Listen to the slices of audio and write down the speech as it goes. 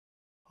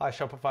Hi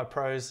Shopify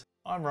pros,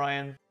 I'm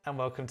Ryan and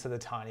welcome to the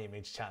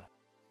TinyIMG channel.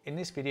 In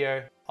this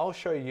video, I'll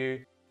show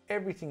you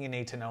everything you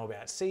need to know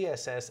about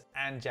CSS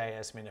and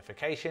JS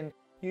minification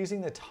using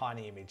the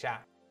TinyIMG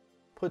app.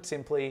 Put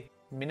simply,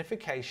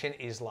 minification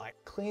is like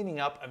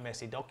cleaning up a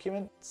messy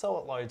document so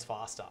it loads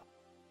faster.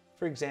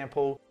 For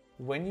example,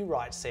 when you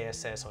write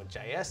CSS or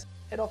JS,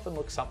 it often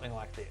looks something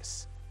like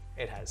this.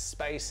 It has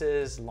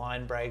spaces,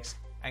 line breaks,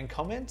 and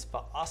comments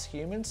for us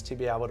humans to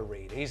be able to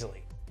read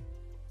easily.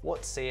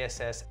 What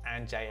CSS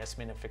and JS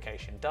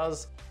minification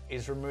does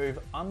is remove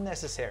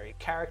unnecessary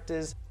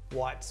characters,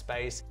 white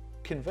space,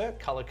 convert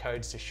color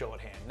codes to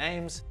shorthand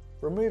names,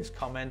 removes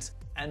comments,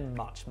 and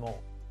much more.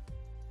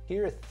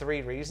 Here are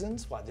 3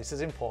 reasons why this is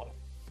important.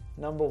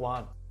 Number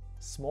 1,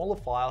 smaller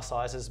file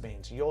sizes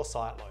means your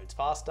site loads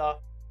faster.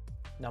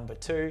 Number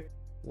 2,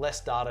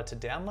 less data to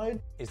download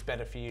is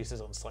better for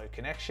users on slow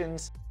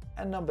connections.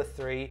 And number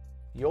 3,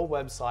 your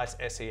website's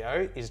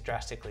SEO is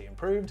drastically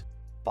improved.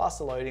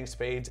 Faster loading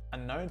speeds are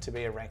known to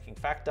be a ranking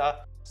factor,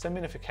 so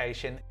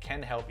minification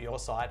can help your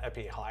site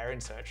appear higher in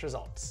search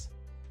results.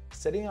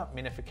 Setting up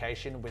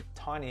minification with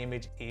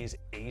TinyIMG is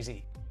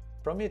easy.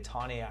 From your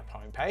Tiny app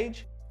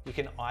homepage, you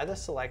can either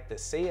select the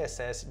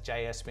CSS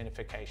JS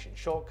minification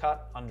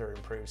shortcut under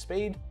Improve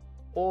Speed,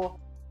 or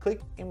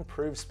click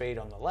Improve Speed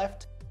on the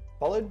left,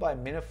 followed by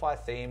Minify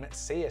theme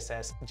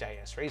CSS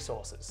JS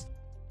resources.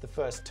 The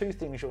first 2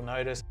 things you'll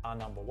notice are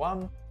number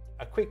 1,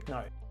 a quick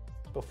note.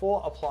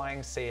 Before applying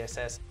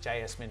CSS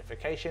JS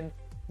minification,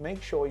 make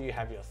sure you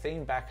have your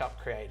theme backup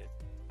created,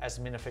 as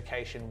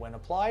minification when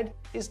applied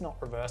is not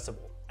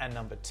reversible. And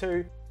number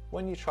 2,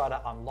 when you try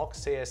to unlock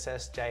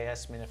CSS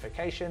JS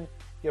minification,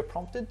 you're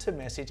prompted to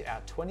message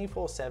our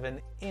 24/7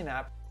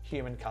 in-app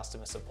human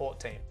customer support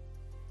team.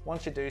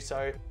 Once you do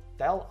so,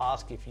 they'll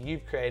ask if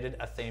you've created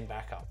a theme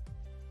backup.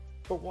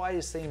 But why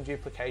is theme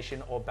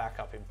duplication or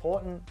backup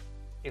important?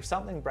 If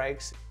something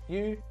breaks,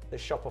 you, the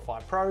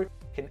Shopify Pro,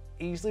 can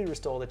easily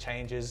restore the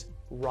changes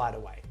right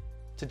away.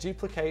 To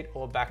duplicate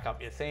or back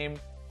up your theme,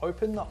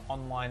 open the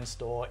online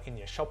store in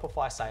your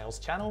Shopify sales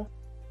channel,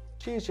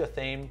 choose your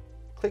theme,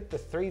 click the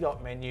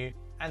 3-dot menu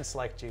and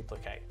select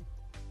duplicate.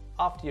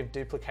 After you've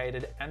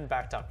duplicated and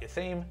backed up your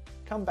theme,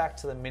 come back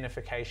to the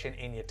minification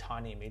in your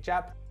TinyIMG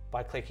app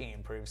by clicking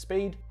Improve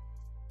Speed,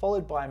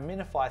 followed by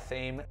Minify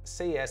theme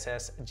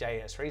CSS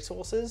JS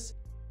resources.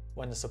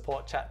 When the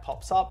support chat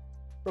pops up,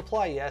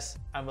 reply yes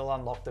and we'll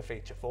unlock the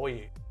feature for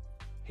you.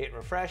 Hit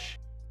refresh.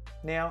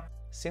 Now,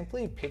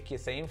 simply pick your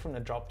theme from the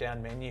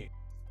drop-down menu.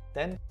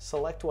 Then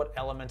select what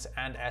elements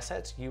and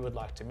assets you would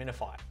like to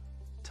minify.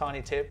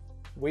 Tiny tip,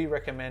 we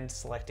recommend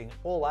selecting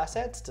all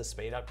assets to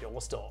speed up your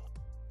store.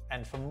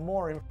 And for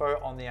more info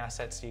on the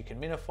assets you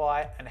can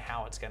minify and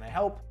how it's going to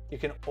help, you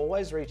can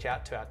always reach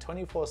out to our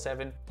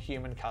 24/7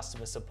 human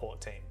customer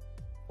support team.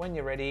 When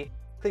you're ready,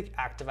 click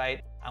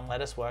activate and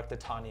let us work the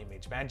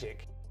TinyIMG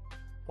magic.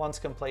 Once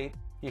complete,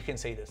 you can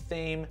see the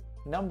theme,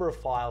 number of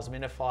files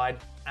minified,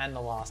 and the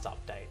last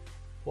update.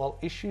 While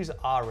issues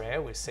are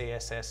rare with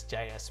CSS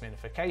JS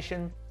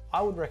minification,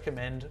 I would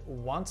recommend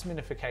once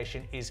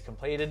minification is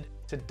completed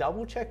to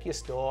double check your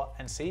store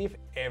and see if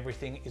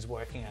everything is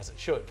working as it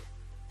should.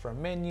 From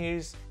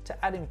menus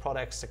to adding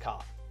products to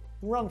cart.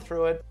 Run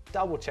through it,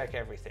 double check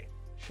everything.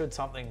 Should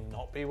something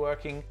not be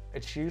working,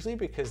 it's usually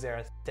because there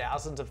are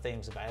thousands of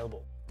themes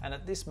available, and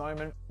at this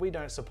moment, we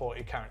don't support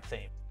your current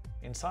theme.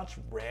 In such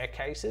rare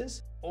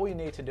cases, all you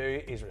need to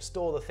do is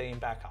restore the theme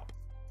backup.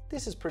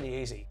 This is pretty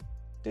easy.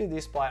 Do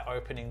this by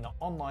opening the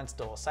online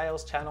store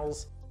sales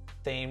channels,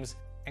 themes,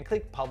 and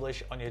click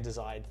publish on your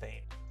desired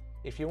theme.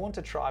 If you want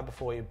to try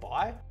before you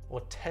buy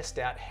or test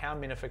out how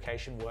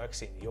minification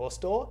works in your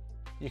store,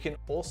 you can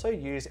also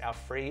use our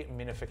free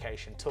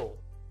minification tool.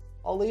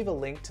 I'll leave a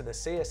link to the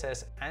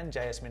CSS and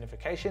JS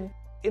minification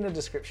in the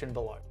description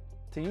below.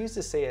 To use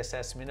the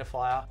CSS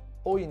minifier,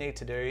 all you need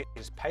to do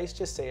is paste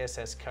your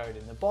CSS code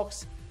in the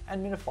box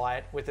and minify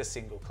it with a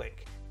single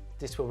click.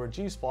 This will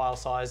reduce file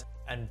size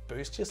and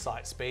boost your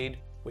site speed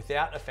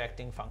without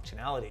affecting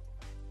functionality.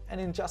 And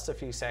in just a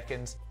few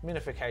seconds,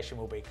 minification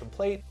will be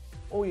complete.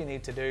 All you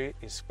need to do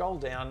is scroll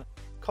down,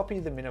 copy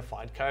the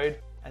minified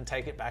code, and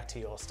take it back to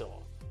your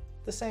store.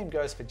 The same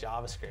goes for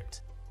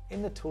JavaScript.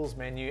 In the Tools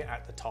menu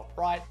at the top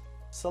right,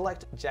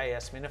 select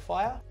JS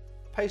Minifier,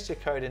 paste your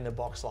code in the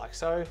box like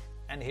so,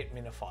 and hit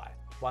Minify.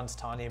 Once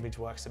TinyIMG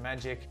works the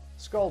magic,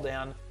 scroll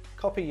down,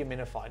 copy your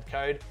minified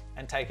code,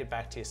 and take it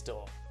back to your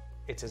store.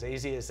 It's as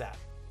easy as that.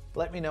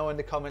 Let me know in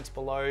the comments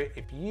below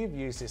if you've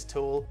used this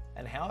tool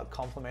and how it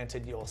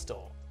complemented your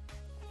store.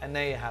 And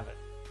there you have it.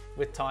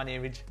 With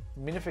TinyIMG,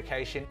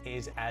 minification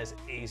is as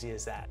easy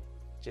as that.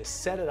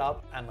 Just set it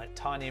up and let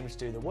TinyIMG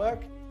do the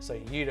work so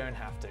you don't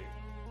have to.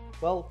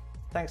 Well,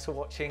 thanks for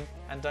watching,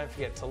 and don't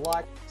forget to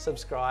like,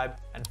 subscribe,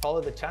 and follow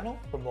the channel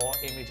for more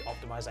image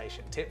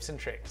optimization tips and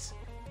tricks.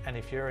 And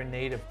if you're in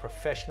need of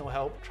professional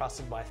help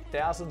trusted by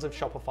thousands of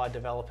Shopify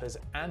developers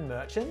and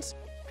merchants,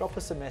 drop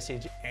us a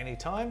message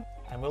anytime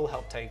and we'll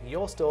help take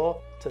your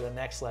store to the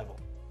next level.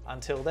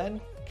 Until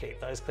then, keep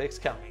those clicks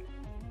coming.